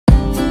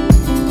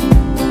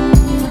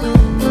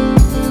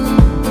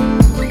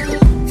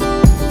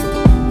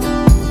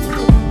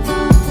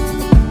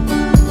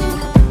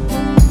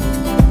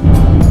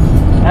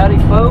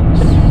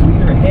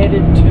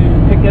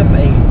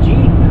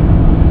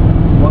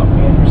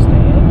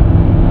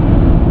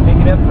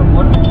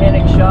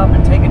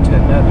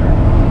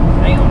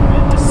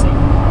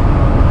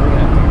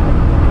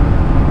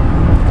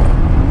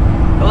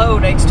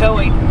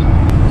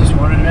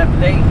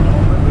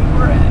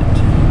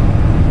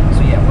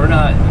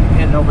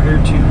heading over here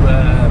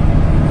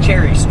to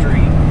Cherry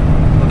Street.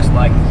 Looks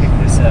like to pick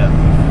this up,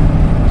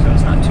 so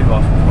it's not too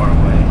awful far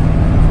away.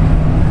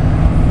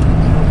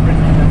 So we're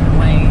bringing it up the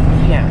lane.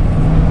 Yeah.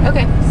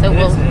 Okay, so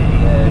It's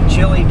a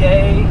chilly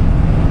day.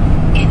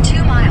 In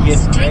 2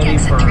 miles, take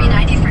exit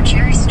 390 for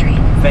Cherry Street.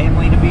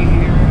 Family to be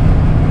here.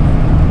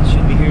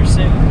 Should be here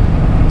soon.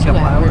 A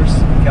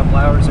couple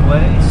hours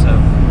away. So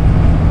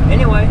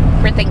anyway,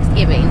 for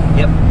Thanksgiving.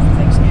 Yep,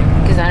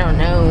 Thanksgiving. Because I don't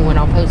know when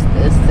I'll post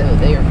this, so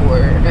therefore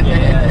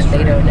yeah, they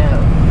true. don't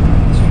know.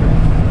 That's true.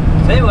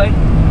 So anyway,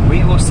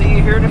 we will see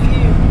you here in a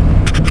few.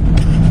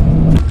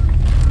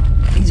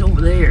 He's over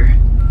there.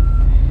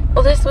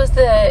 Well, this was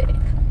the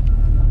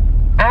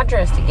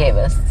address he gave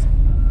us.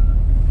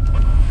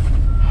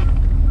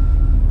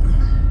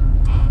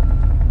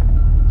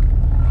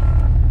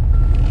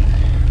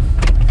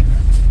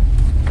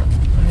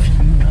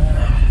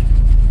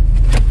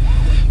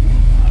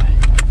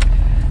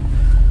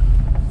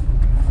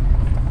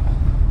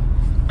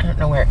 I don't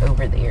know where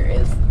over there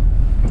is.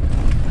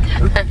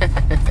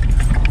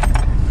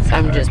 So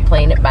I'm just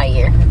playing it by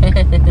ear.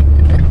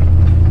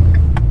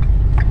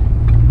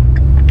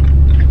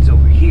 He's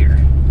over here.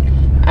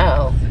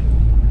 Oh.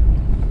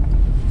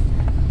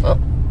 Well,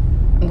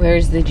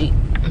 where's the Jeep?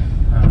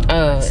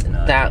 Oh,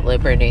 that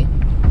Liberty.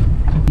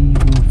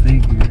 We'll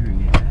figure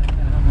it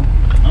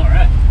out. All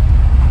right.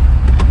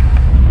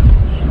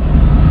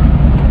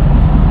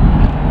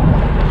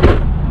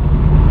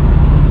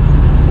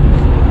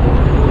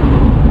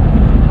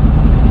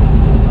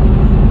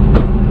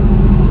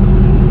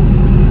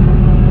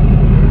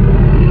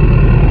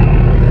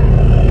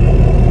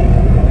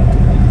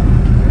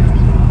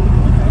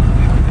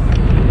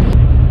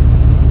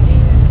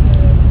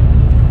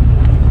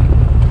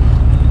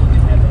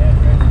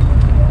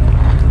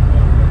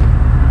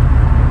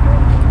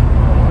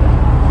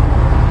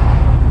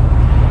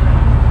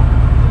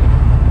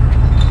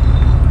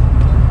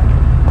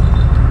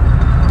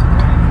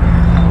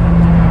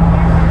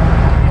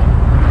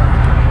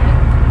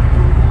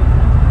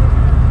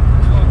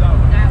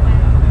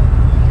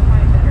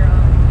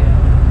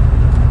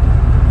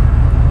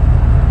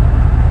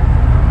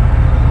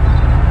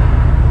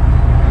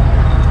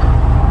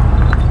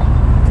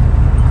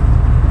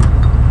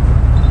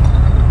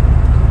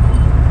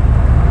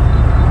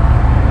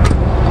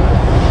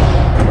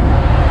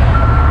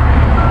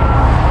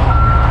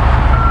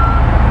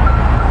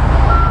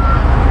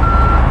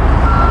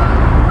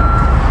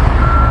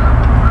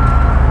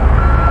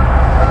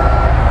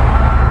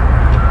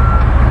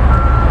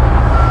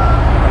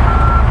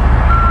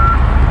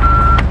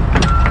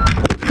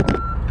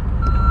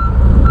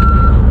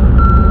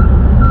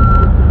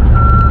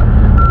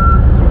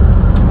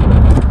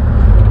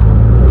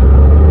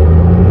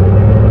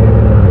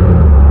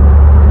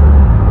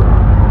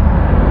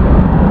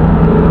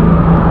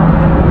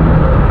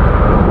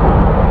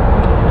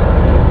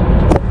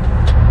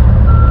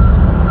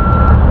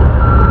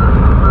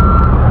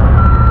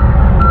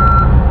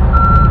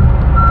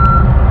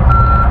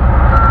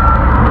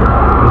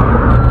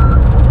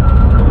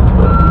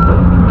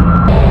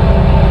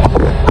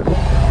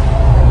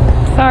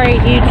 Sorry,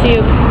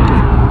 YouTube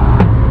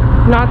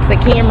knocked the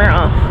camera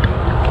off.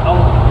 Oh,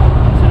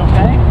 is it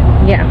okay?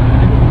 Yeah.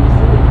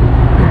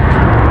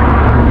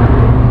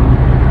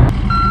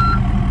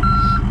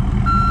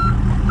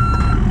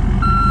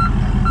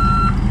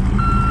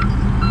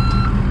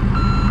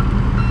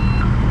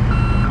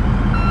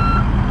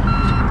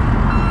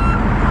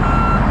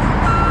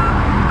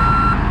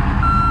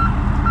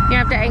 You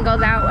have to angle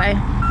that way.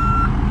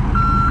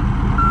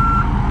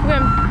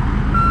 Come on.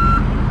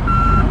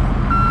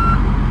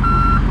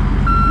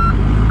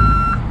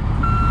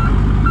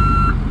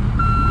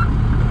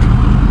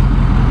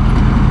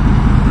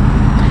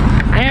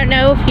 I don't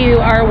know if you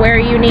are where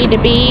you need to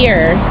be,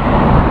 or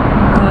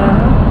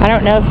I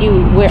don't know if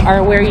you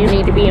are where you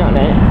need to be on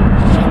it.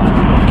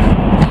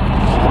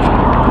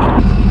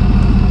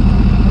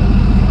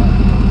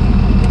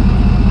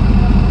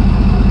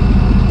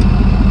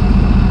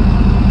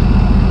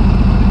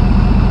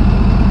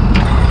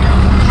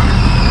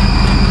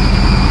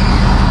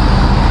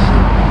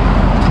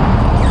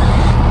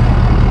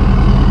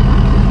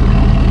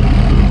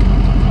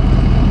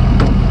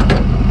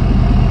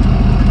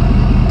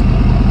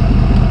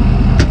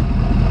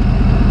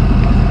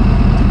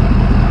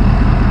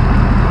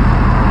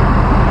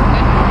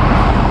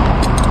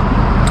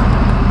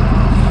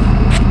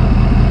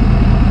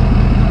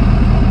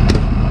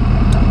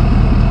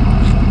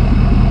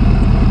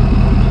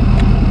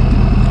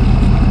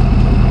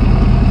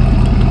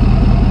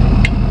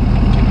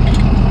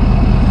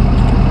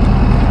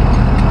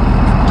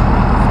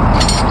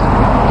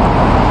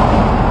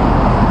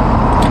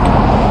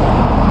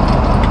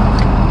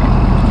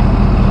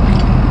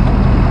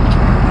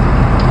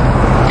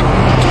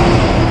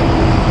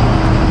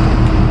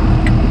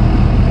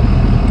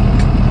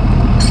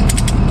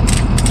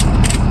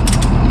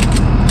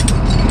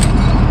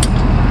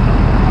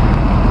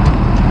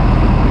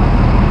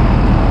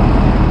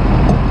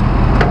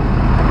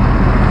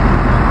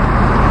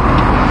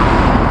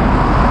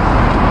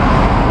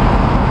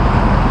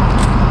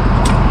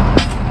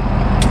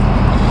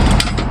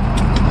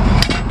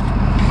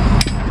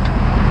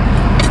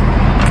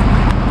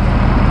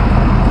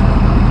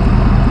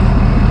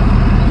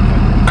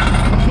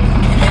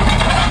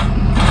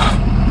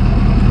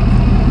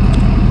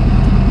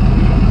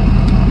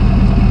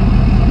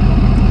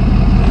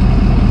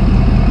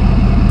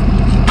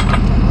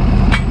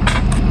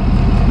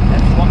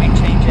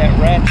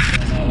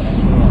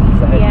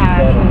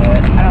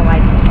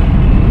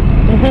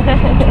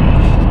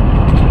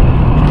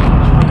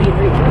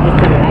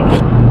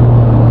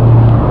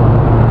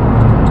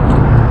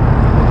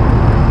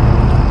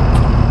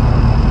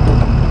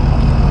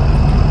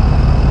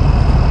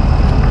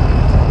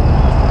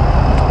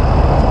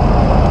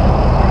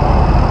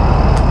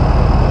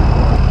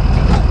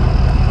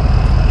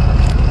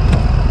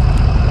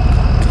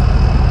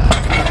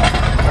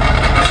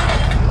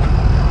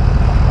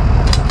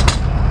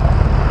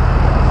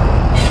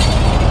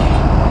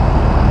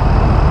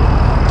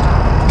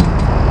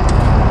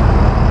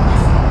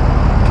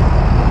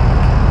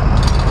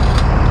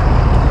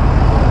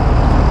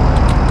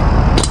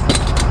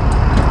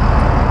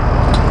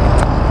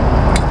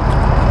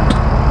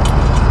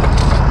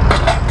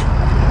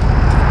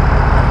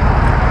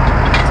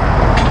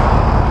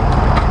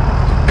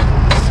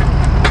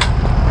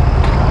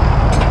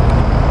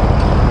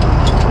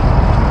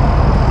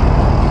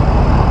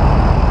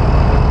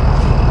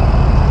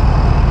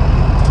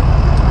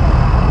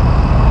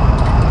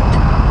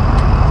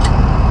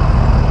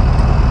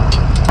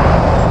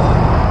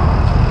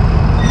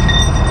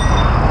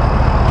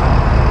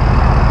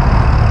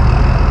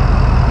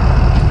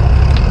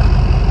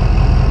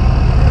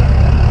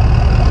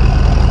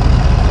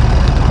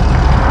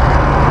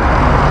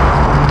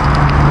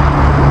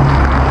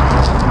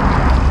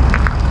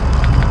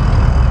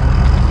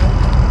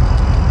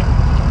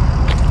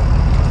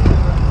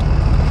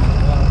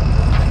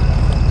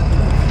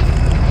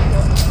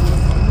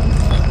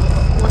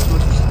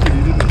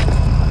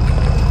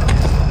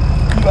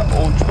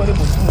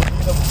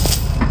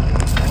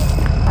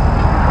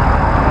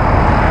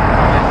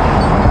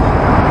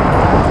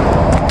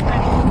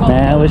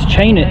 Oh, it's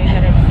chaining.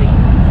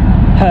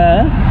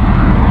 Huh?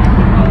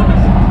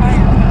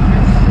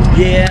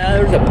 Yeah,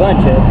 there's a bunch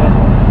of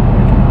them.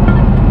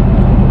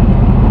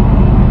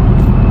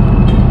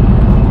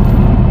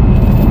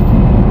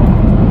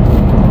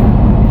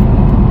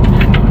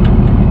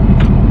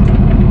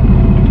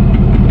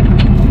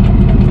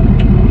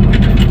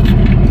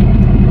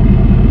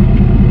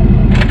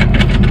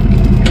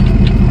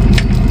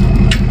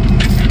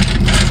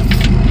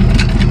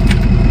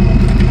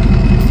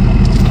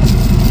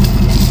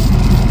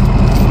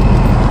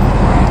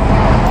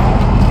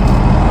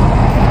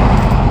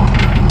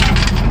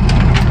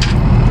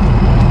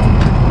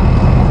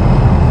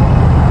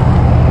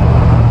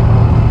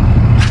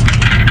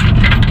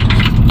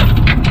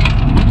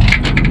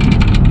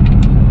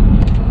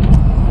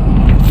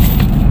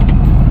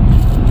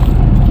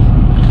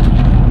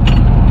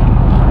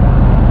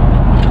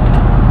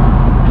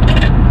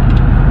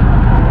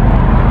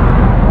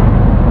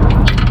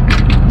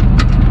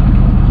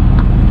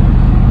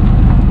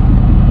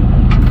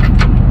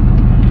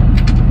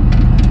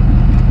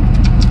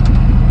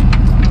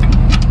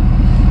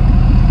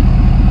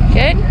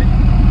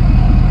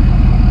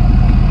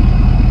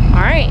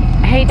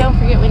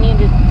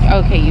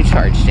 Okay, you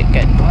charged it.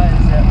 Good. Why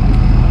is that?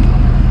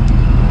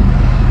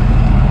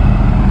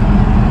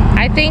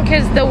 I think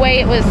because the way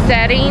it was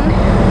setting,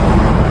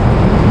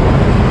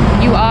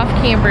 you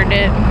off-cambered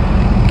it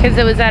because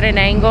it was at an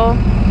angle.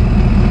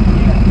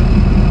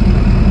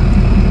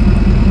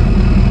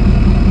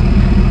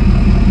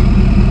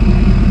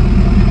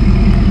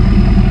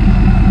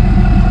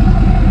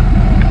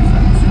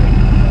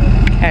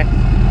 Okay.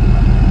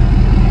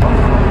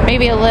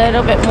 Maybe a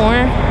little bit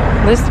more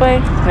this way?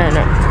 No,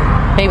 no.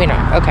 Maybe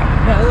not. Okay.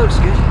 Yeah, it looks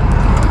good.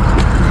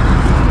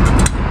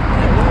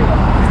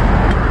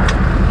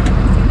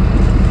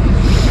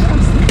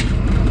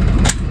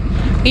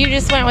 You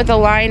just went with the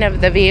line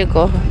of the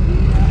vehicle.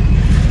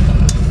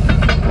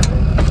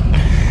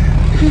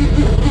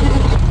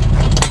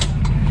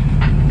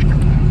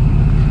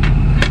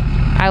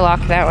 I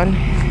locked that one.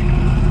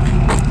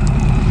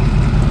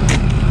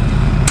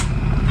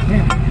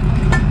 Yeah.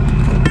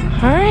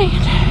 All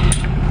right.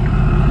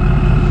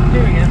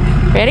 There we go.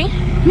 Ready?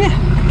 Yeah.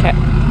 Okay.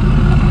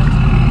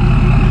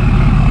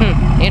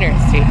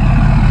 Interesting.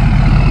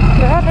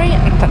 Very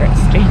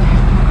interesting.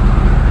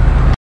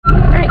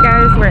 Alright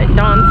guys, we're at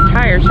Dawn's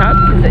tire shop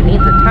because it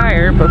needs a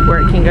tire before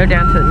it can go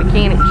down to the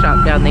mechanic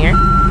shop down there.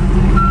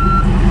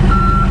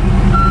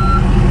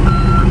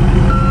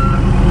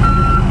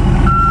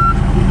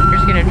 They're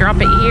just going to drop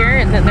it here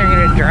and then they're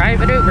going to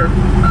drive it over.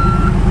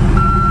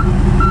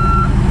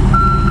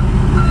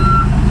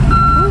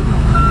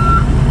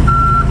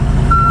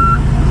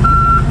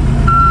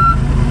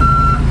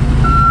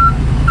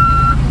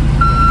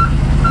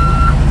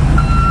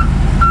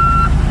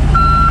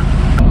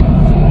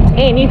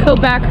 And you go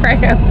back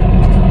right up.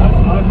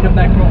 I'll come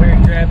back over here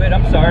and grab it.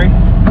 I'm sorry.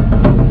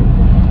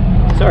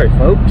 Sorry,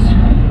 folks.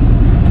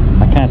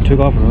 I kind of took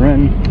off and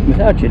run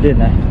without you,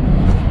 didn't I?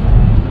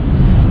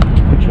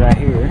 Put you right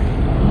here.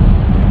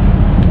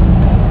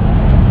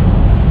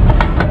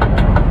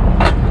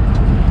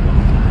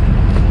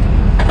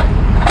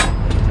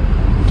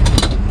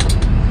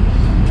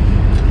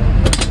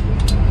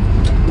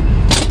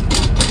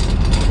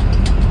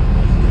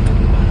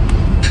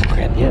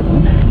 Grab the other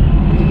one.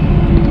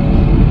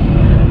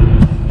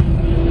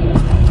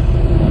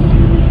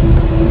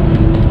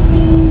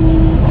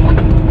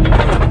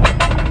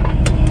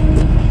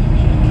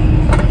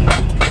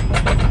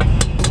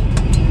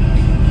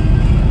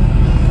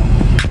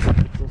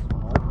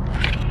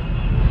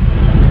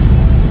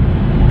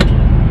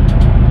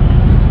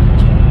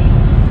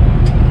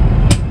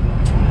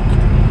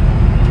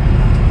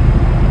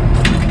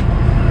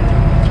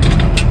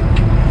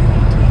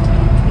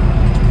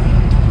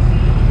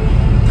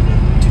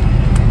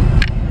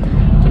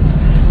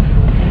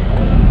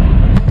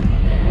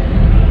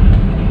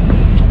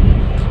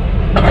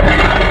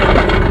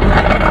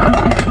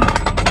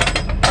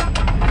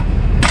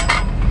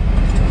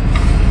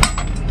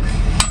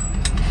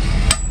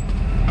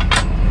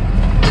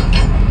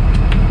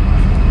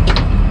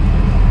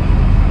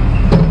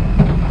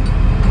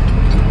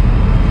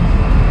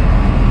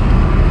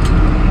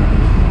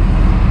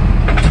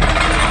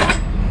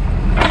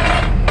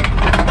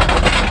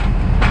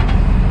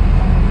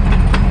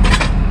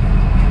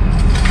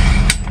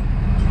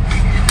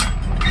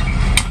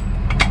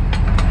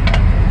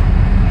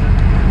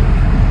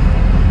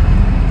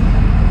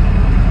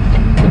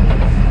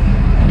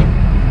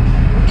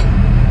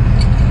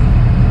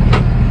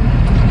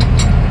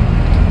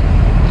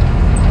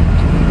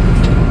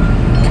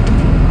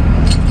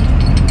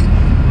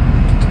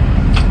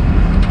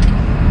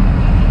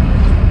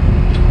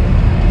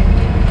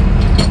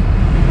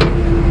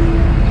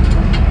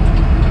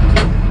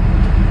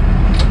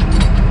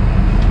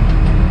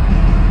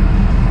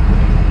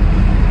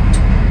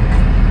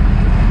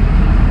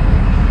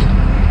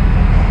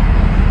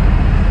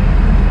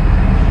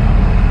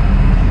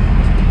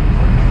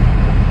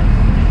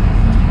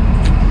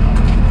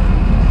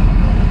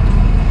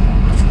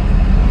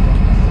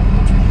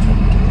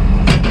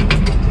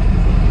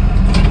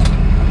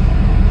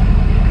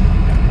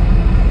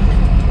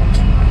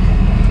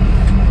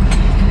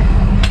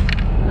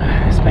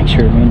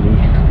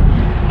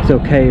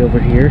 okay over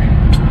here.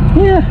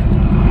 Yeah.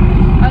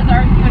 I was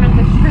arguing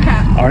with the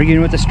strap.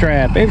 Arguing with the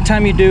strap. Every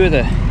time you do with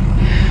a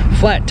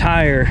flat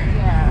tire,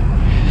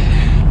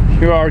 Yeah.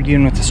 you're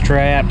arguing with the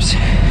straps,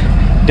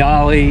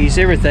 dollies,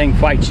 everything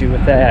fights you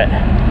with that.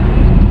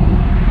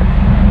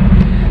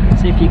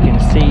 See if you can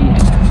see.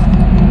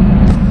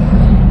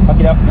 I'll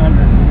get up and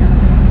under here.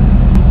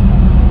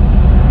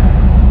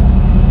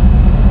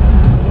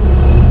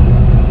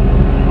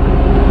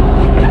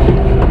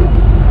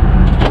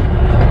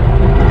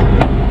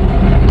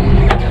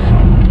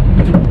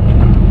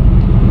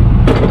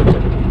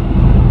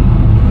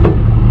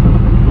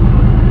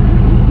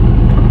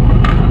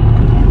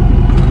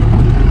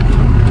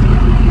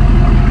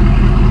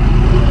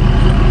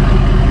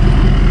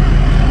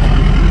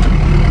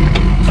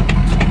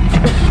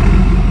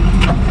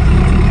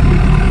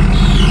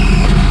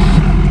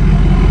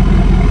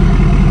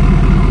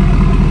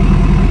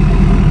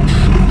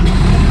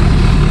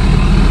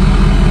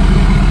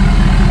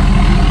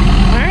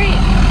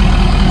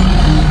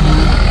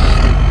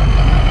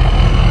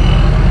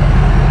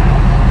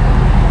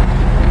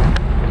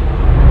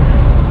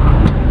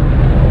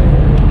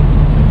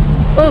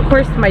 Of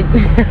course,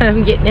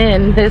 I'm getting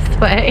in this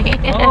way.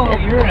 Oh,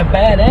 you're in a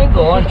bad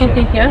angle, aren't you?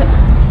 Yeah.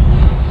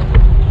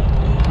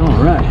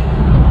 All right.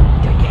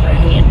 Get my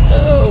hand.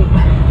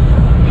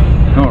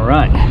 Oh. All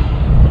right.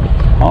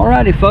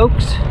 Alrighty,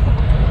 folks.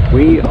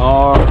 We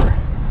are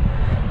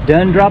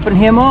done dropping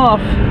him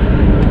off.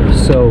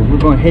 So we're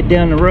going to head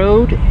down the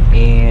road,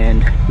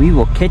 and we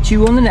will catch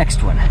you on the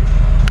next one.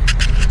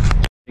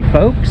 Hey,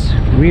 folks,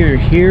 we are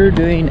here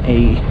doing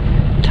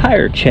a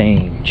tire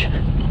change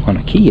on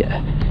a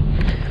Kia.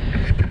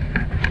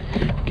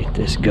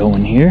 This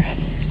going here.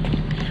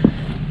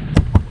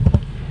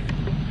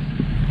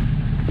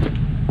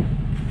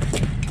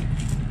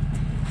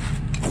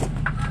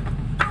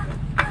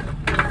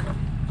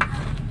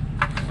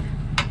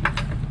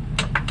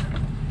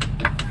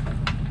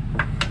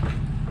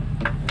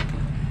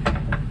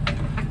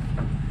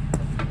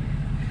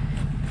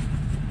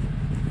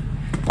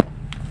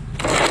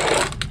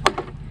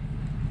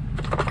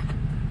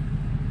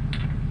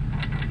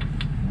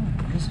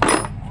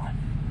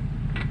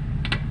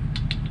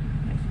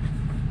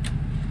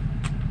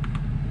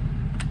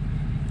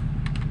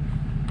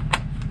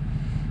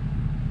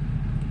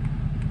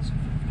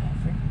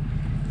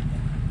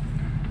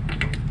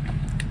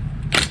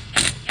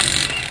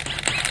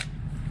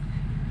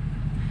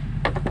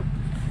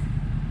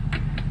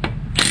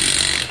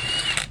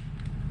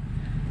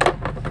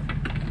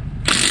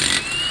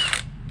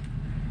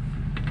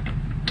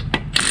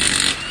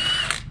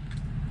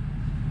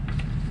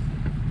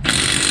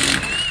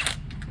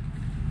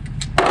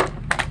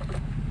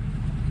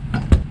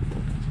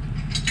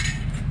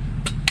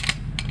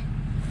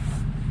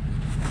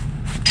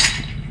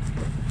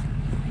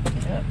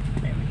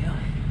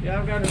 Yeah,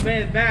 I've got a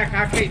bad back.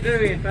 I can't do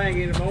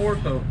anything anymore,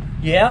 so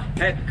Yeah.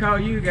 had to call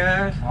you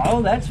guys.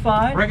 Oh, that's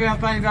fine. Reckon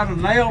everything got a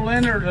nail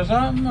in it or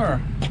something, or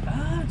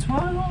That's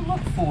what I'm gonna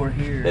look for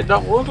here. it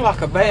don't look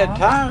like a bad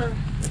tire.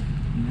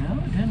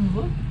 No, it doesn't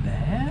look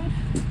bad.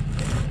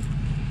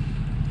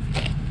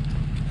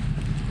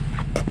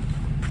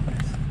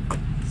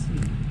 Let's see.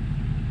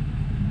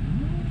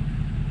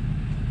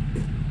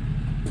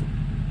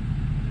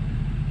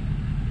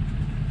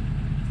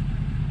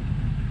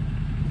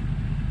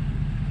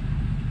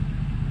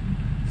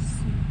 Let's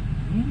see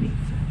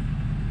anything.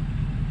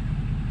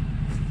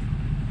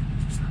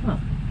 Huh.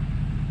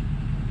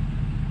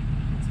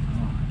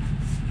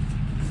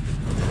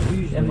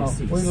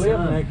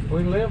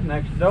 We live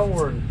next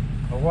door, and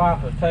my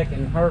wife was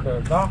taking her to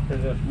the doctor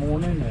this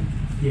morning, and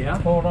Yeah.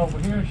 pulled over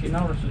here, and she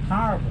noticed the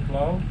tire was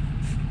low.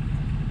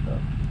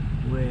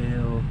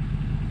 Well,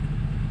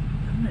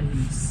 I'm not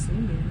even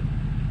seeing it.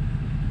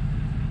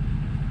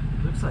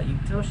 Looks like you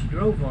can tell she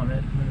drove on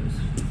it when it was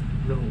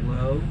a little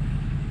low.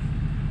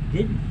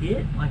 Didn't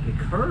hit like a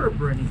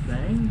curb or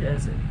anything,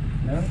 does it?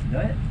 No,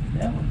 that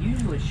will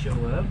usually show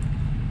up.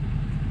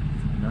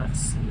 I'm not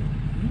seeing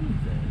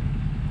anything.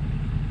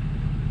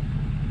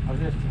 I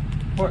just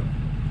what?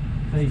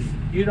 See,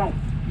 you don't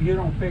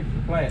fix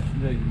the flats,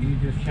 do you? You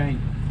just change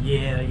them.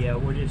 Yeah,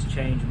 we'll just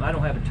change them. I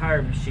don't have a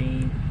tire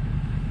machine.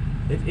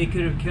 It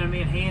could have come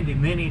in handy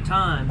many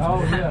times.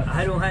 Oh, yeah.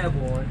 I don't have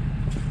one.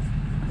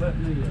 Let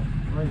me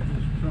raise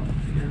this trunk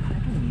here. I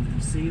don't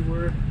even see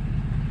where.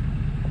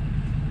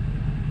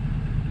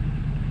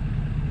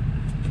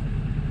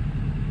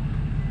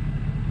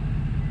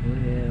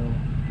 Well,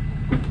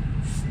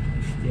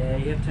 yeah,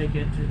 you have to take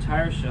it to the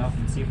tire shop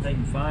and see if they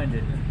can find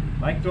it.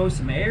 Might throw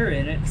some air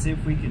in it and see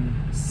if we can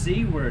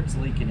see where it's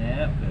leaking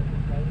at. But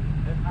Okay,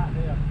 that might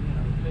help,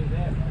 see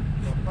that.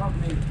 We'll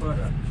probably need to put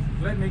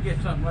let me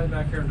get something way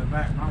back here in the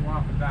back. My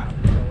wife will die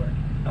with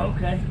it.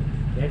 okay,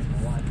 there's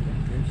my wife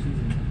back there. She's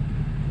in.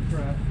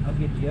 Right. I'll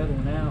get the other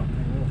one out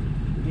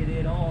and we'll get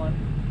it on.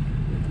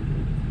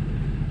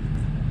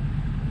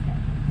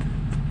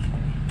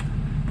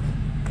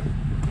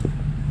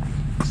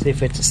 See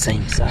if it's the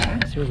same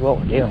size. Here's what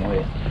we're dealing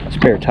with.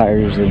 Spare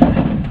tires in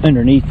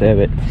underneath of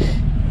it.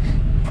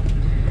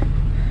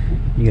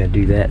 You gotta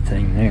do that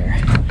thing there.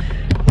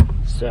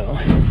 So.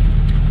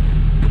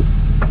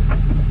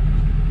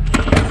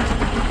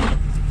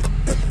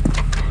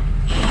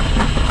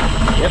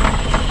 Yep.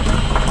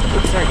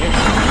 Oops, there it goes.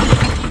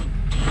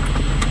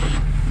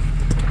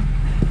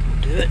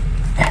 Do it.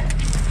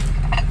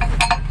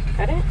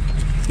 Got it?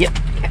 Yep.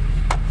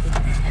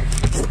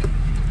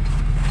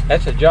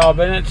 That's a job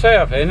in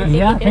itself, isn't it?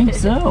 Yeah, I think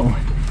so.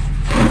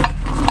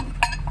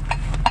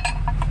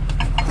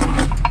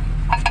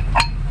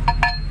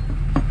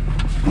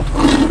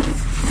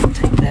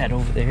 Take that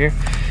over there.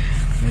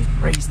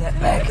 Raise that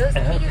back Those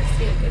up. Peters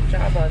do a good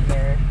job on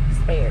their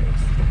spares.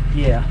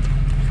 Yeah.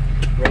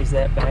 Raise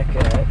that back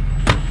up.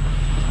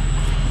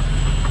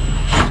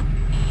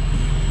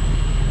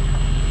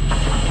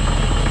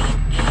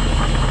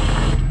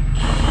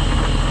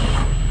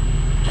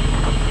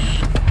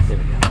 There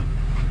we go.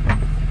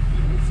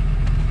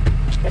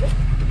 Got it?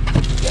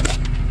 Yeah.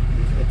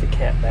 Put the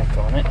cap back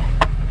on it,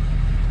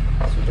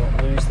 so we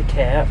don't lose the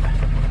cap.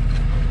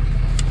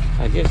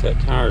 I guess that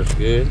tire's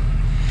good.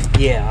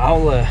 Yeah,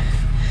 I'll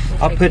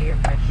Check put your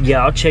pressure.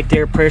 yeah, I'll check the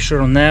air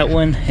pressure on that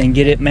one and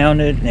get it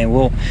mounted, and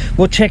we'll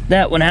check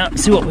that one out and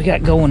see what we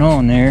got going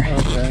on there.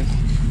 Okay.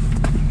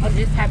 I'll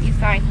just have you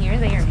sign here.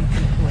 They already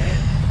put it.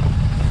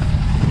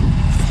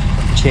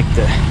 Check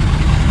the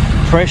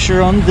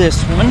pressure on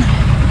this one.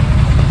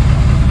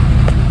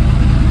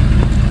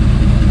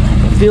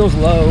 It feels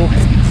low.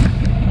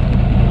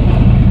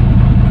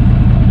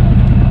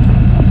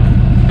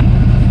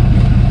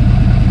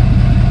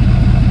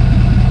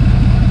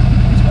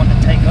 It's wanting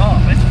to take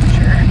off, that's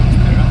for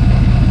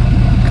sure.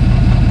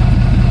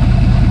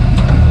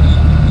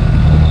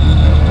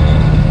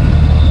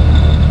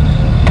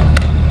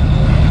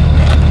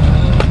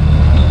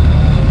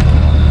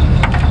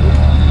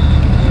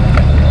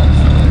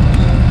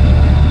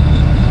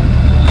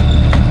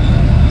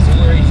 See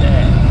where he's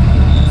at.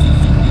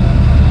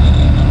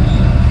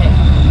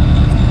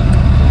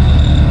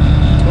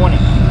 20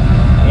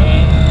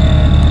 and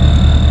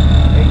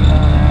 80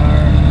 mile an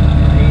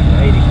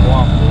hour, 80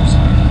 kilometers,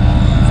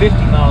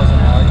 50 miles an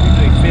hour,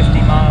 usually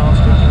 50 miles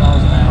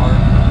an hour,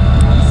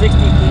 60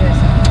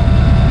 psi.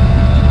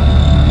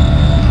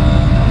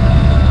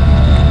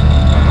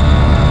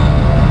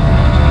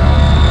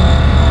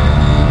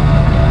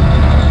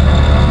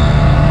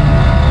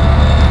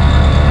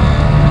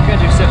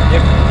 Gotta do something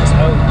different with this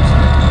hose.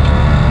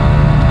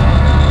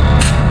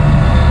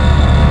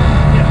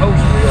 Get a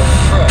hose reel in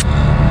the truck.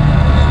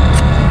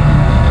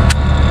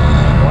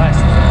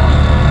 Glasses on.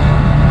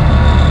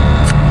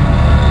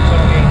 So I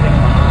don't get anything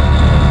on my eye.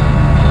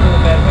 A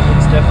little bad if I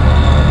get stuff in my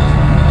nose.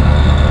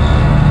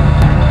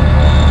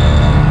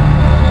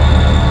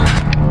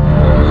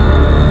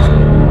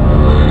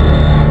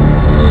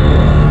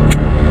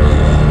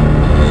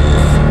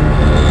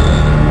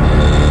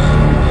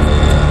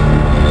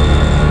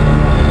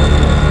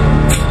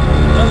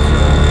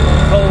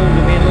 Cold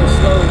and being a little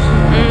slow.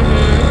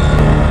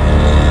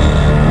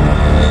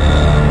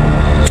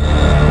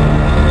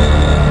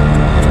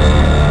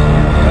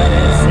 Right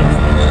at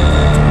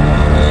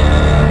 60.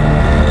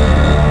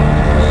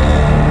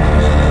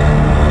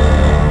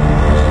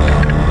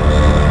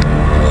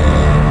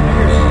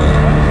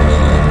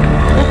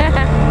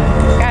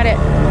 Got it.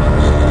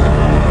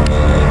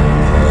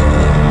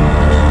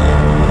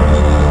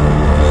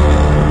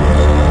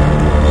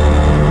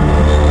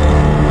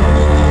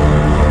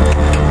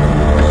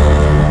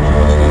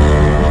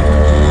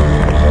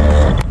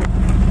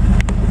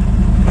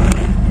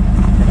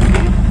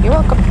 You're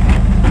welcome.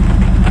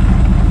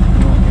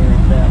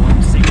 That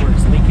one, see where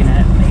it's leaking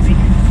at, maybe.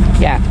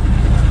 Yeah.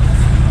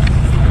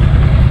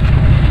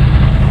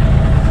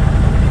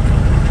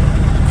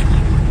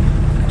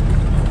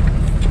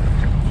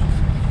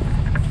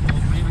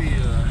 Maybe,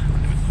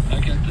 I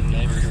got the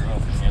neighbor here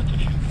helping me with a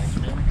few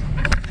things,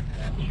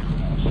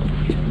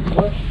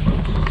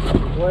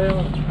 Well,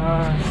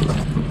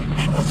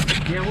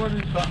 yeah, what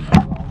is something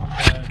wrong?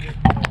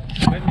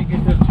 Let me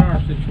get this tire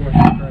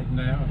situation straightened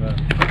out.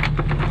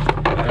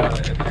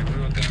 if you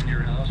wheel it down to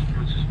your house,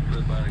 just put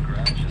it by the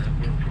garage, should that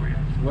work for you?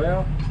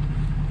 Well,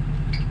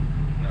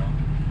 No.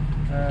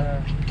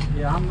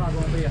 yeah, I'm not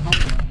going to be at home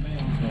right now.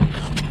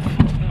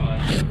 No,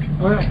 that's okay.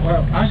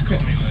 Well, I Just call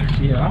could. me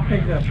later. Yeah, I'll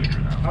pick it up. Figure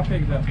it out. I'll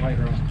pick it up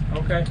later on.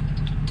 Okay.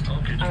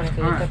 Okay. I'm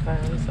gonna get the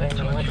phone so I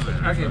know what to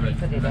I'll give it.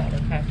 put it at.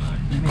 Okay.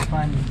 Let me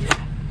find the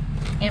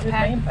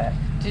Impact.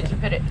 Did you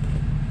put it?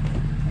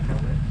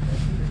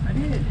 I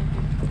did.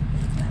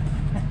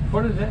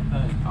 What is that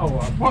thing? Oh,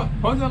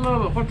 what's that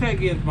little? What's that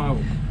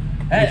gizmo?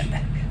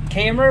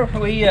 Camera,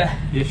 we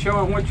You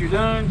showing what you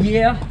done?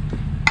 yeah,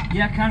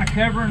 kind of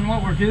covering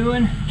what we're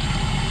doing.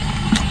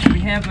 We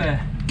have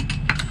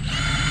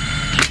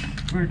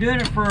we're doing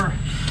it for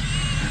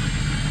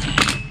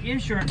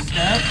insurance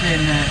stuff,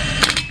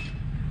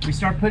 and we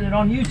start putting it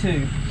on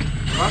YouTube.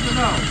 I don't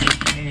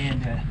know.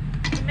 And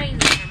It's amazing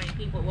how many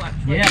people watch.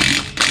 yeah,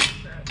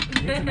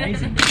 it's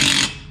amazing.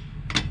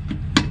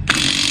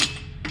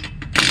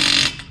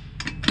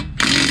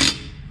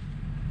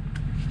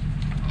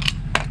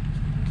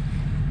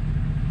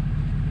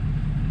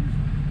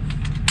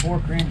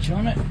 torque wrench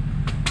on it.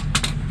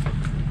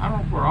 I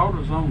don't know if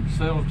AutoZone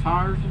sells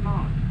tires or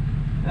not.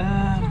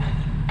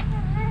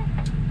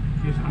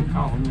 Guess I'm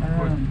calling them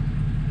quick.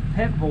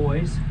 Pep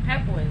Boys.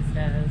 Pep Boys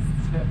does.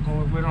 Pep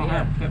Boys. We don't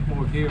have Pep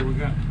Boys here. We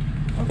got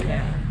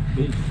Okay.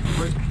 these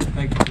quick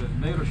take to the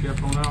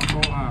dealership on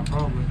Alcohol High,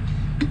 probably.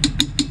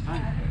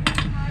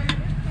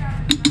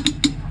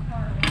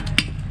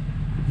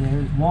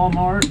 There's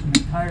Walmart and the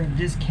tire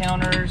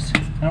discounters.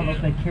 I don't know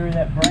if they carry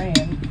that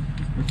brand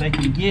or if they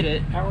can get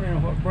it. I don't even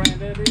know what brand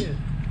that is.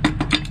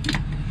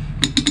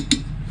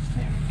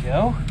 There we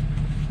go.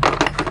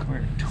 We're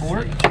at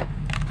torque.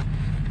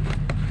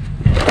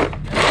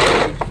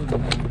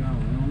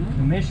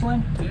 The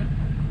Michelin? Yeah.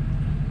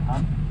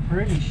 I'm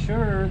pretty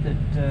sure that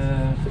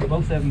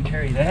both of them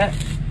carry that.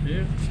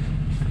 Yeah.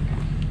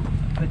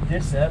 Put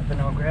this up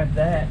and I'll grab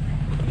that.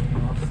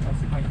 And I'll see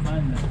if I can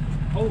find the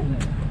hole in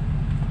it.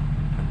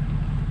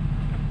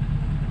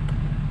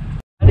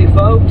 Howdy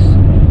folks,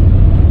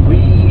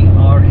 we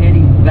are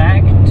heading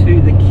back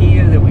to the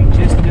Kia that we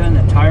just done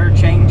the tire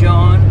change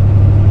on.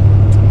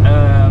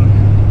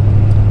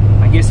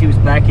 I guess he was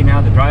backing out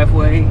of the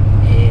driveway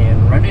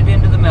and run it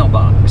into the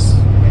mailbox,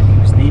 and he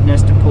was needing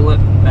us to pull it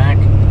back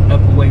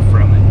up away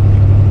from it.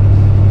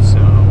 So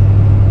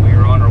we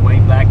are on our way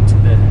back to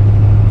the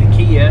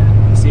Kia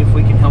to see if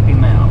we can help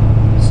him out.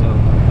 So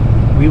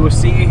we will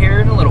see you here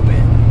in a little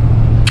bit.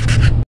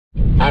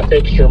 I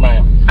fixed your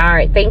mail. All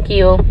right, thank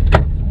you.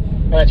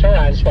 That's all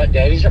right. That's what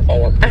daddies are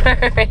for.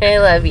 I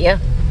love you.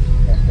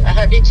 I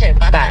love you too.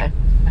 Bye. Bye.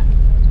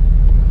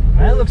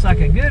 That looks like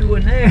a good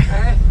one there.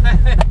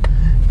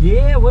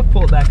 Yeah, we'll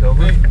pull it back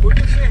over. Hey, we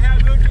can see how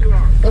good you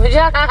are.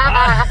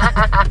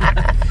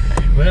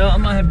 Well, I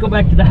might have to go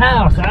back to the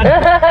house.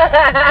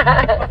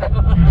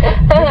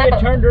 We'll get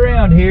turned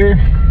around here.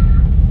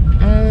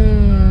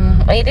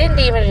 He didn't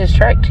even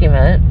distract too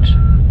much.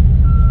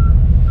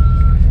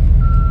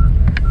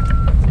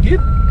 Yep.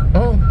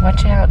 Oh,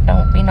 watch out.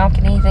 Don't be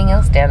knocking anything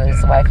else down that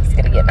his wife is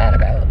going to get mad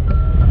about.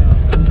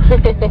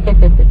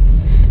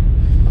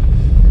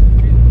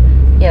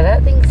 Yeah,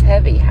 that thing's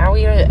heavy. How are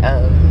you,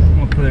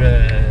 We'll put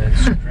a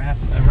strap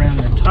around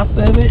the top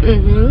of it.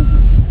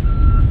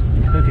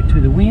 Mm-hmm. Hook it to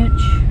the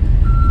winch.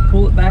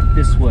 Pull it back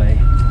this way.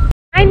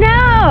 I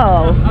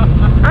know.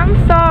 I'm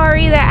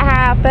sorry that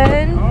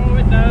happened. Oh,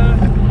 it does.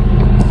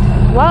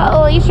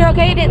 Well, at least you're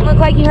okay. It didn't look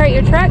like you hurt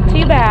your truck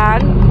too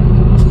bad.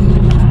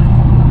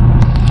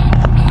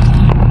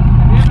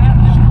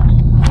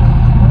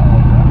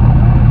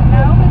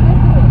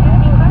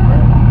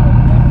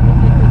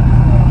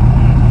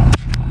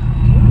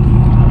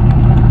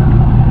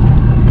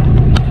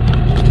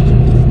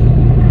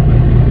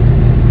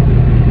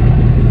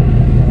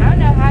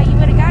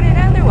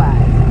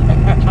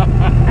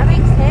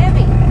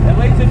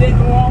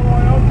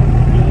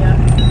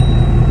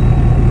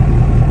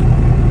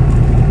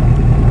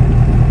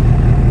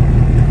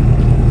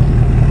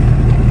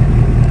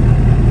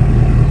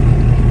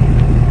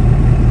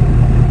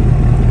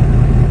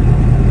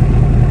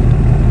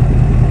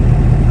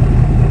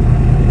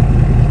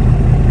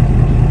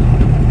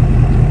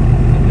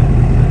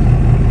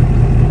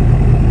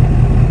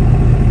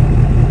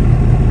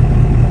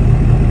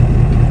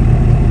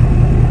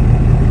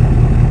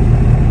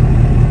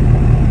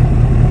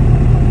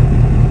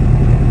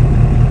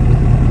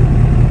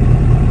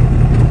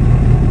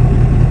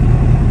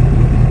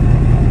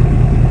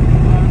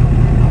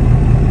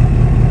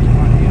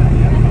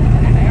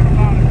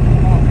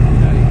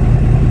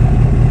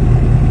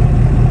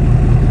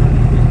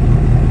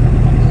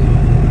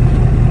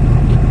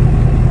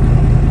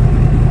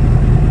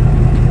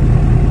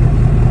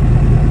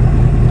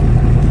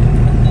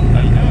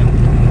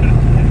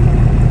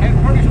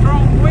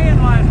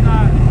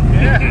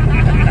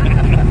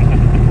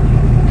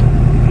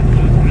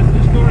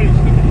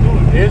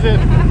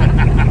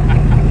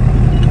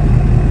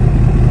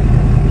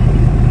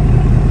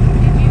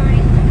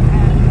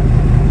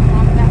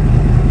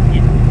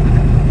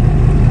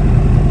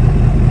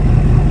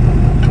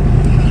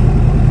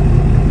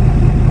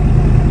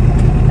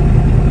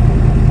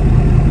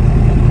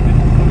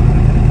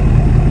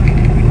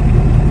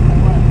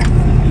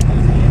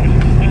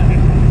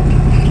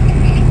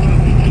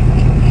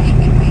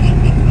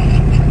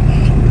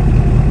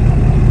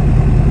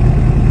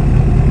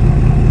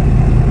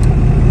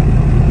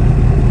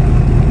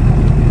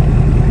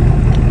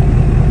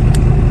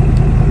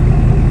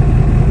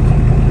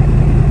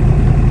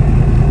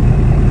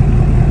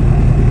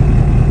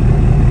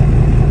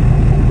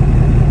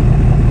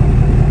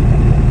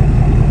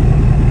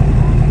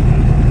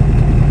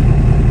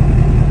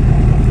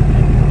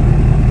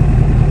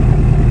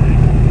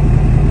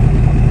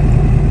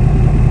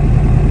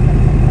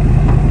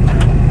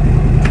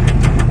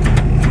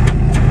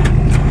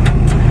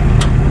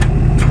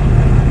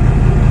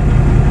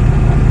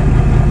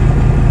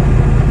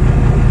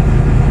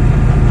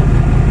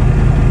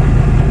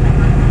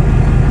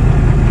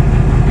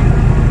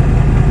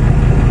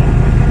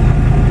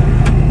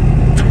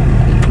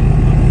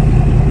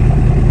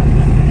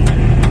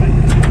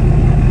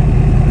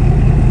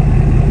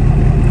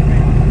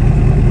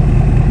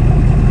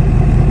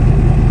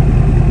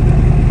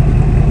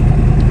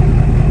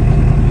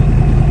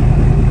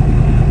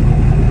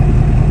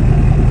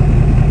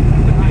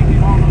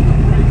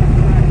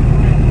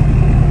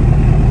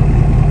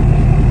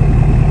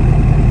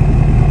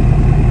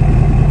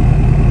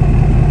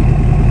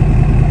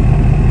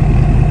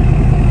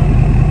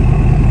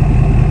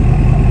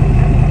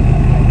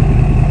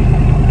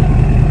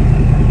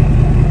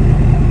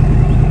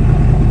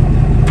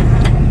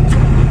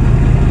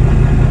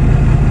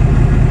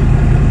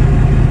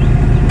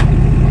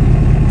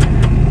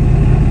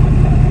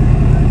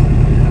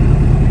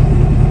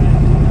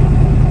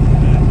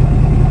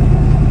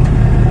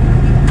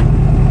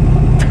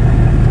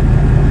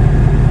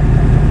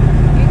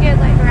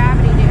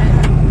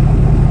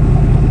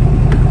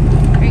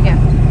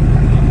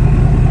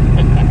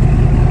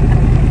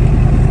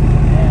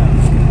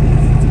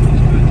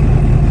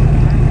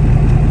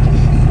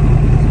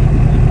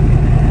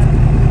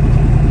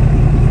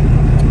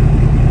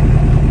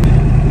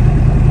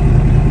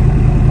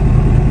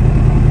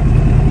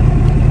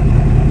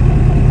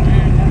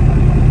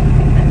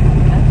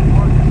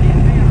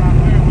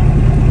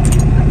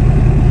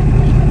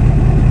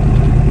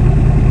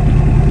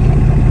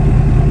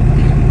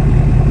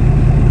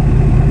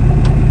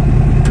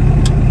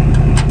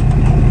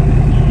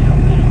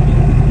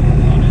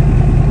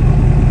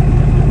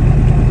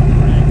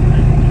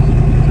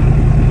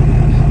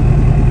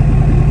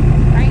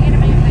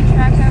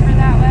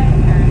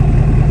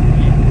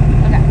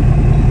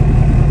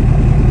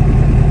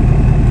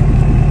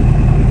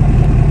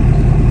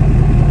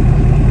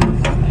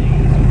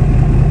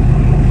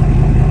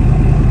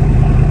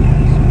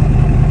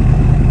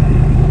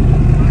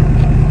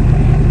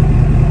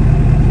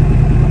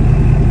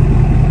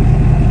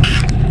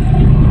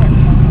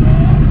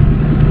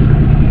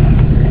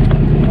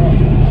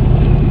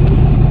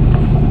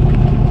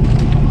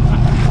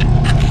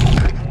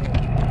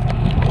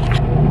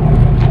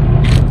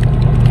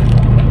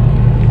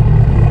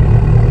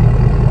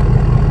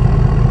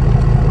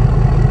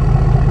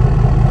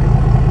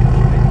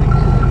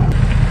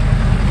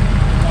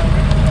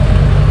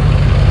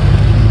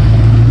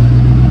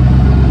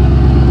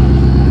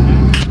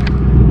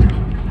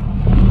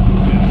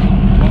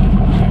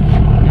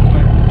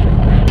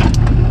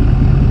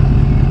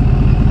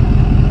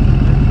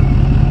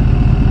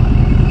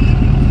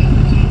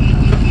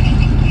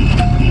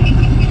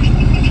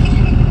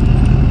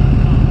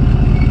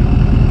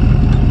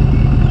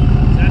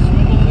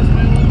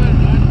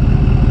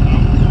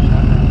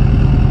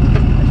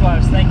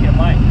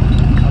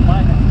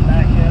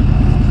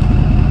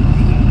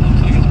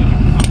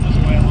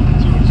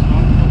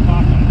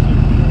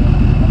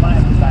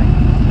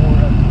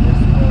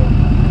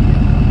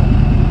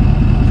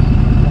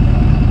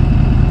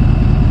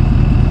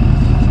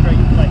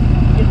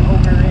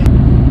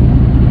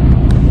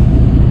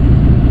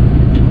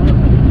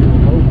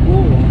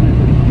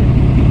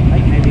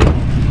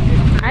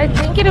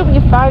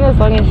 fine as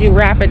long as you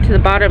wrap it to the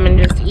bottom and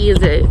just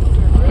ease it.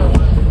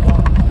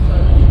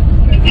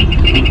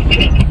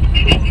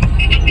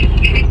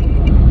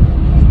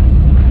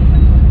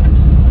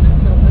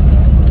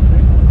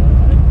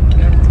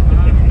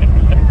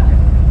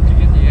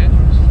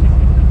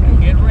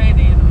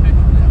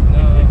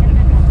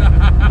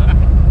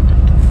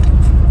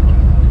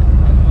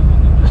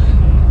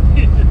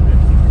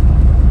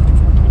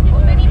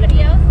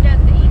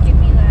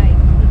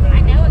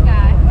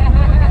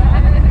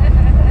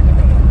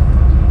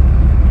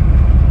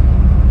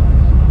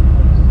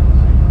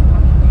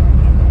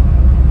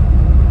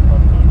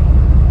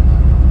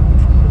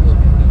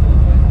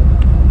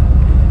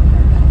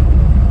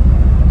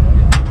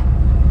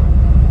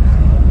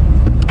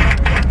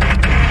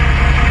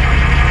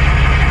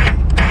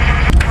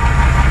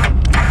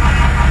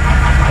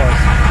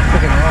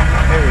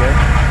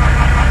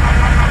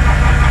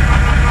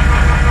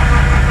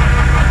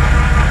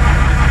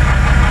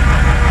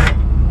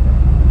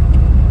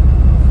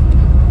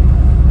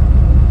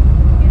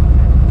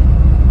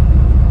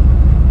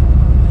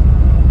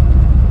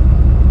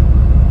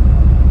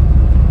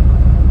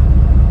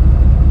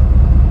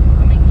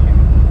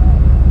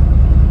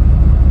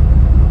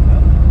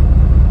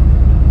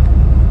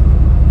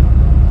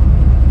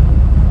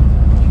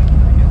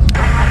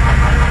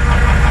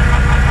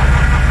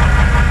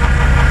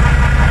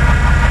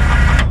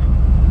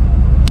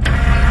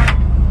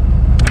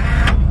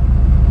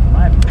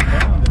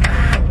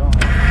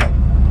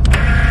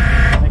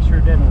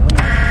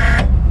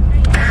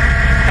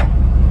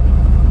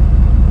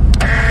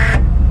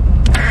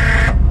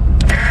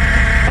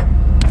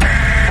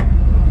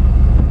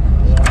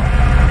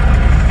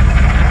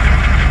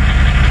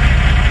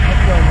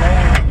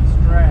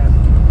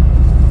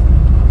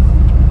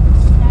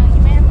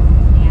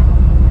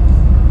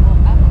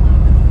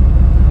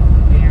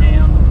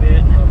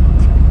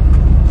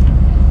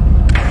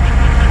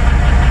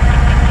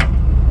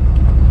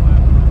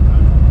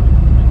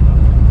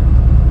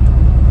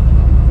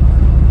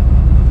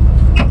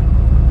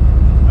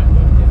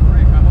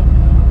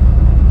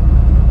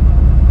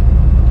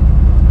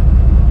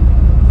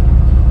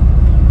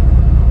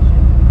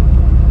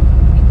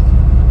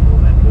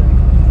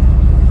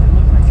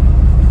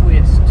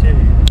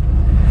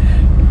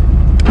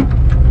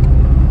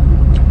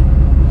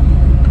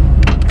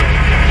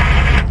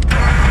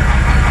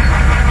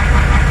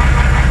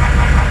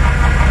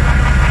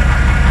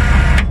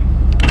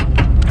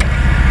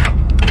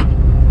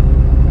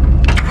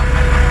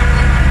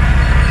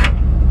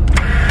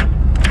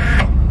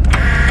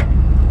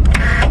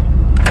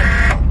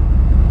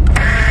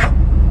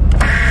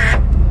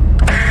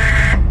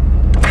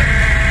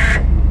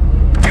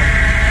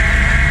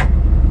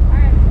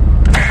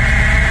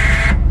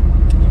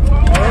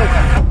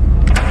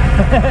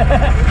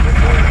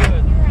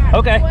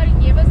 Okay. You want to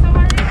give us a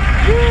heart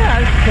attack? Yeah, I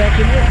was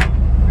checking it.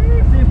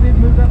 See if we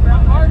move up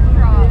out. Heart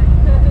drop.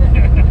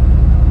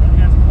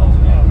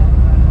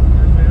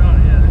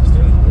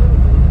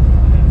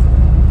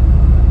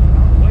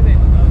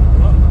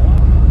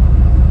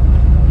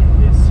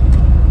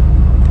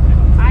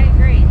 I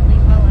agree.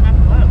 Leave well enough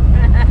alone.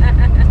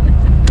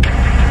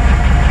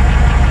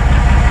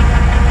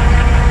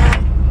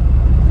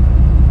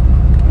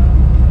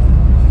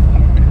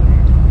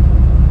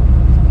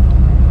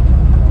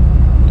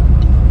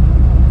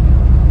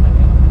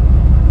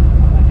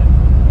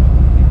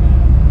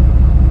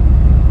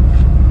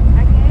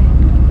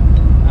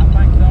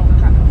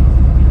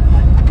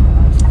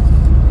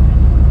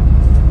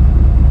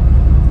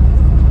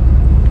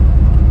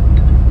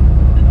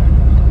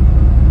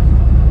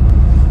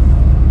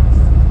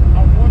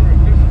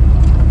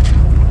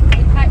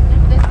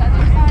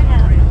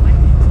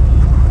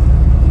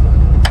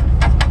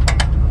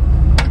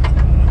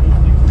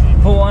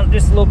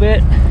 Just a little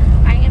bit.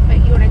 I am, but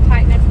you want to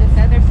tighten up this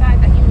other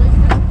side that you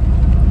loosened?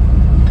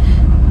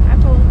 I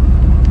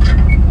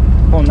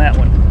pulled. On that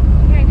one.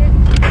 Yeah, I did.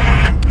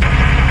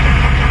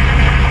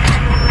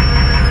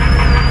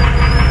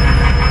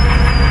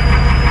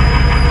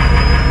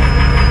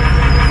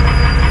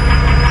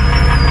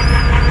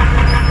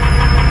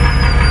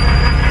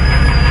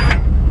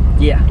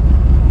 Yeah.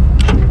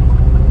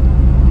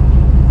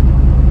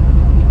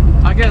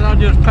 I guess I'll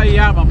just pay you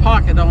out of my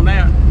pocket on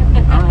that.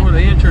 I don't know whether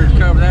the insurance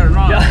cover that or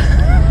not.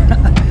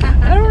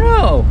 I don't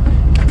know.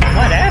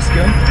 Might ask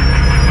him.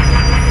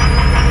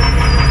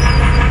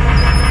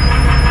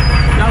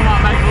 Y'all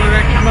might make a little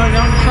extra money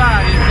on the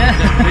side.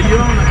 Do you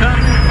own the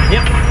company?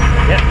 Yep.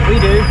 Yep, we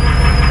do.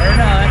 Or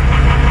not.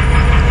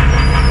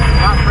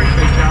 I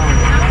appreciate y'all.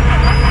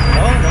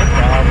 Oh, no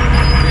problem.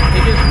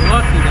 It's just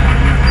lucky down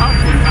here.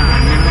 Auction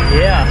time, you know?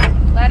 Yeah.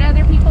 Let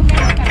other people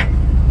get it.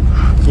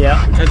 Yeah.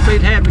 If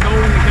they'd had to go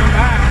when they come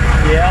back.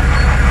 Yeah.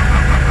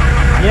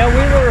 Yeah,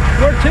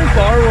 we're too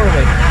far, were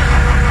we?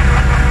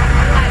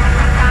 Like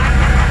 5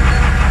 minutes.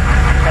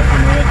 Couple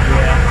minutes,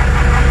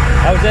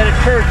 yeah. I was at a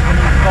church when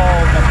you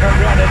called. I turned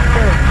around at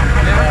church.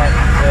 Yeah.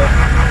 So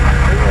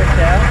it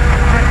worked out.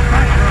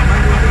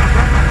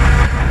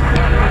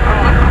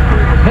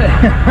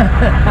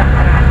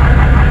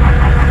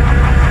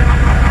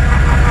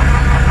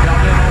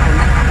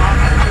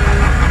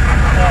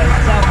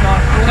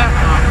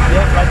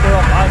 right there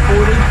off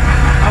I-40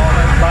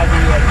 by the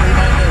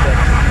 398 exit.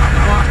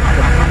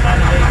 The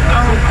 398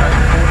 exit,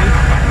 I-40.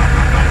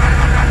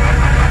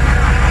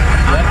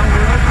 I know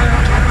where it's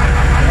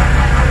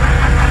at.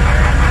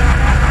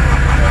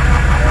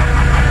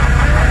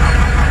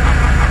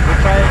 We'll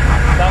try it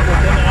about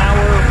within an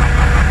hour.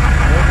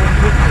 Wherever we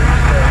get to,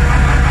 so.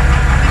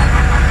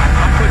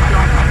 I'll put you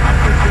on the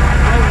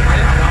road with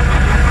that. I'll be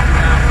used to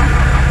that.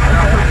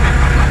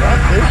 I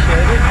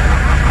appreciate it.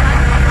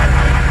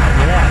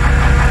 Yeah.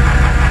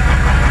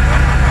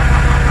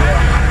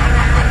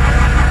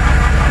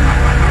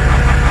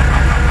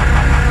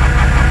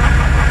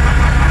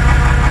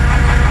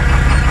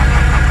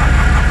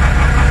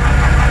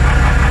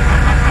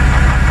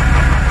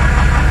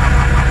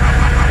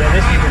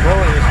 This is the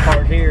glorious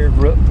part here,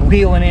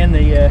 wheeling in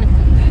the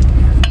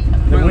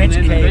winch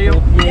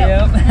cable.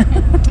 Yep.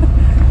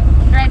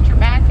 Stretch your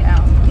back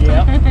out.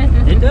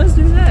 Yep. It does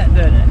do that,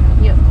 doesn't it?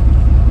 Yep.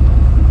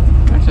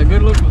 That's a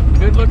good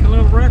looking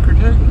little record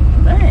too.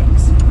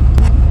 Thanks.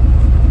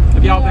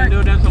 Have y'all been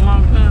doing this a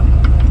long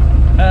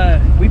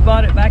time? We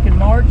bought it back in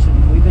March,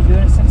 and we've been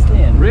doing it since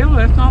then. Really?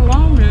 That's not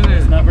long, is it?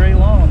 It's not very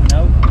long,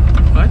 nope.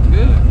 That's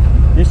good.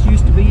 This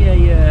used to be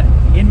a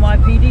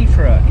NYPD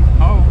truck.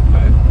 Oh,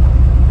 okay.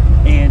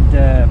 And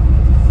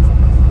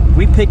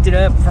we picked it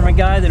up from a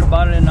guy that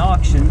bought it in an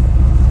auction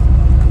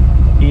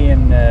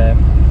in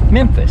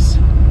Memphis. He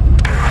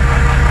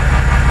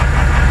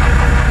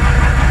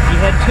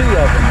had two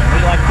of them, and we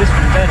liked this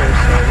one better,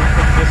 so we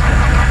picked this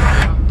one.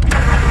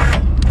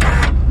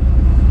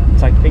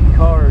 It's like big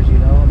cars, you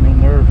know. I mean,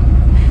 they're...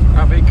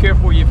 I'll be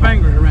careful with your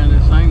fingers around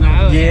this thing.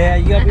 Oh, yeah,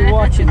 you gotta be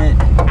watching it.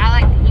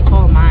 I like to keep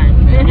all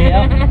mine.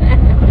 Yeah.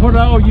 What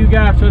all you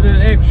guys for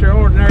this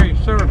extraordinary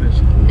service?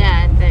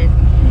 Nothing.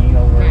 You ain't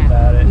gonna worry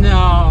about it.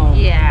 No.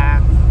 Yeah.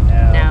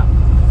 No.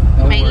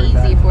 Don't Made it worry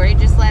about easy for you.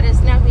 Just let us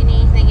know if you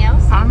need anything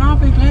else. I'll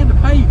be glad to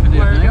pay you for this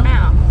Word of now.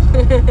 mouth.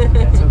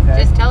 That's okay.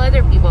 Just tell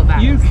other people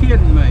about You us.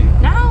 kidding me?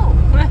 No.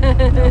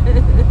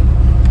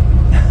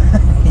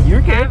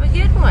 You're good. Have a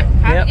good one.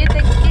 Have Yep. a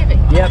good Thanksgiving.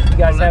 Yep, you guys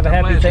Well, have a that's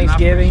happy blessing.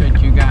 Thanksgiving. I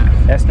appreciate you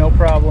guys. That's no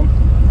problem.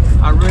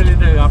 I really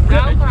do. I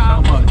appreciate you so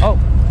problem. much. Oh,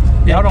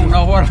 Y'all don't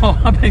know what all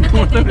I've been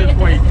going through this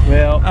week.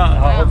 well,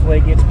 hopefully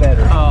it gets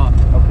better. Hope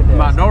it does.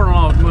 My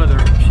daughter-in-law's mother,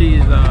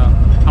 she's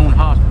on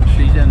hospice.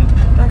 She's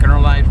taking her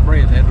last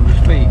breath as we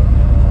speak.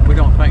 We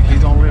don't think she's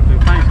going to live through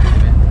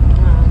Thanksgiving.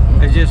 Oh,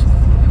 It's just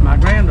my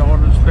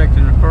granddaughter's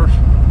expecting her first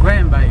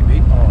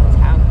grandbaby,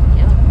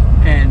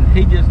 and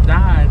he just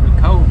died with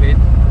COVID.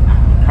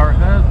 Her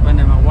husband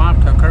and my wife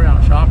took her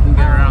out shopping,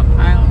 get her out of the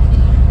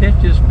house. It's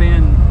just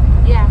been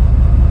yeah.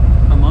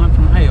 a month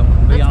from hell, to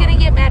be It's honest. going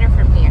to get better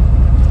from here.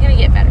 It's going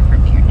to get better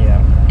from here. Yeah,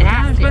 It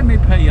has Guys, to. let me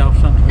pay y'all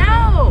something.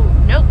 No.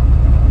 Nope.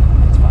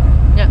 it's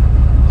fine.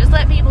 No. Just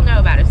let people know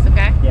about us,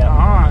 okay? Yeah. All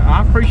right,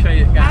 I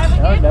appreciate it, guys. Have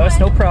a good No, it's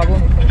no one.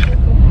 problem.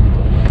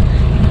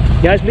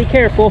 You guys be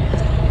careful.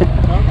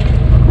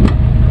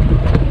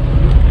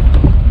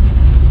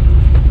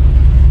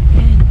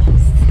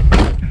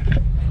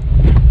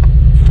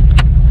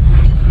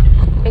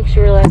 Makes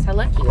you realize how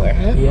lucky you are,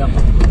 huh? Yeah,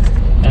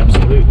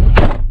 absolutely.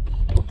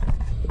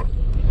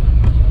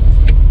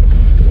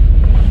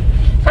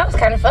 That was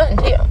kind of fun,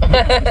 too.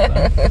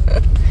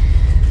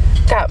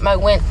 Got my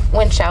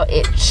windshield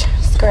itch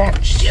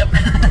scratched. Yep.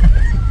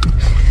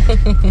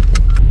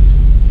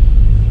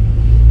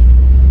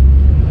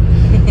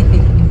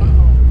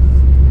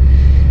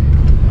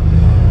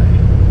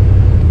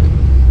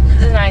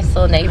 It's a nice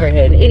little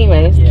neighborhood.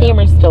 Anyways, Yeah.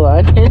 camera's still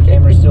on.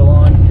 Camera's still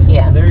on.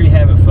 Yeah. There you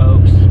have it,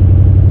 folks.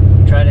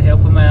 Try to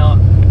help them out.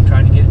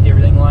 Trying to get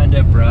everything lined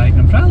up right.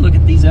 And I'm trying to look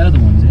at these other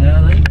ones. You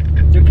know,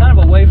 they're kind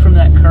of away from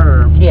that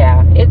curve.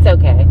 Yeah, it's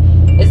okay.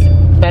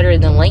 It's better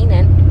than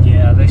leaning.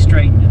 Yeah, they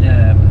straightened it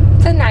up.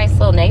 It's a nice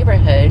little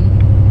neighborhood.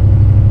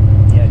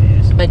 Yeah, it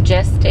is.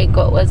 Majestic,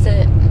 what was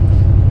it?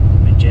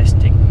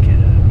 Majestic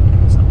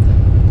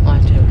something. I'll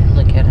have to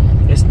look at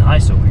it. It's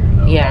nice over here,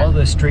 though. Yeah. All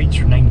the streets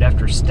are named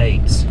after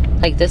states.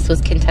 Like this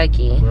was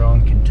Kentucky. We're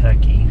on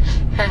Kentucky.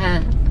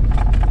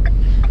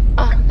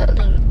 Oh, that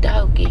little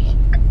doggy.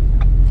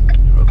 The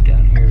road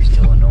down here is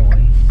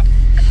Illinois.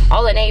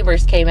 All the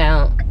neighbors came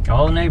out.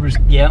 All the neighbors,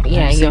 yep.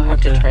 Yeah, Let's see you'll have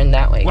what to turn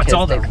that way. What's 'cause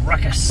all the they're-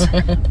 ruckus?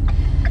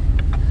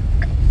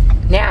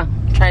 Now,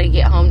 try to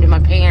get home to my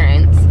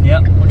parents.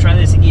 Yep, we'll try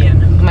this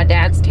again. My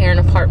dad's tearing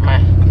apart my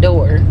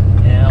door.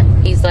 Yeah.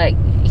 He's like,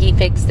 he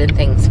fixing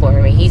things for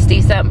me. He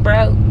sees something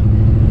broke,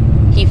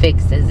 he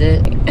fixes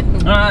it.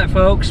 All right,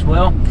 folks.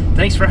 Well,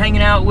 thanks for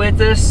hanging out with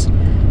us.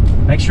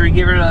 Make sure you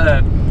give it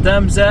a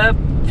thumbs up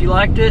if you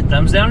liked it.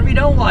 Thumbs down if you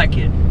don't like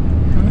it.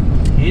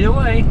 Either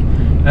way.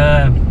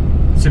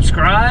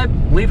 Subscribe.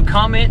 Leave a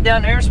comment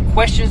down there. Some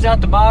questions down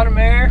at the bottom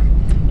there.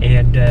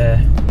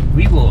 And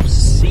we will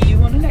see you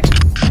on the next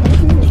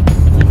one.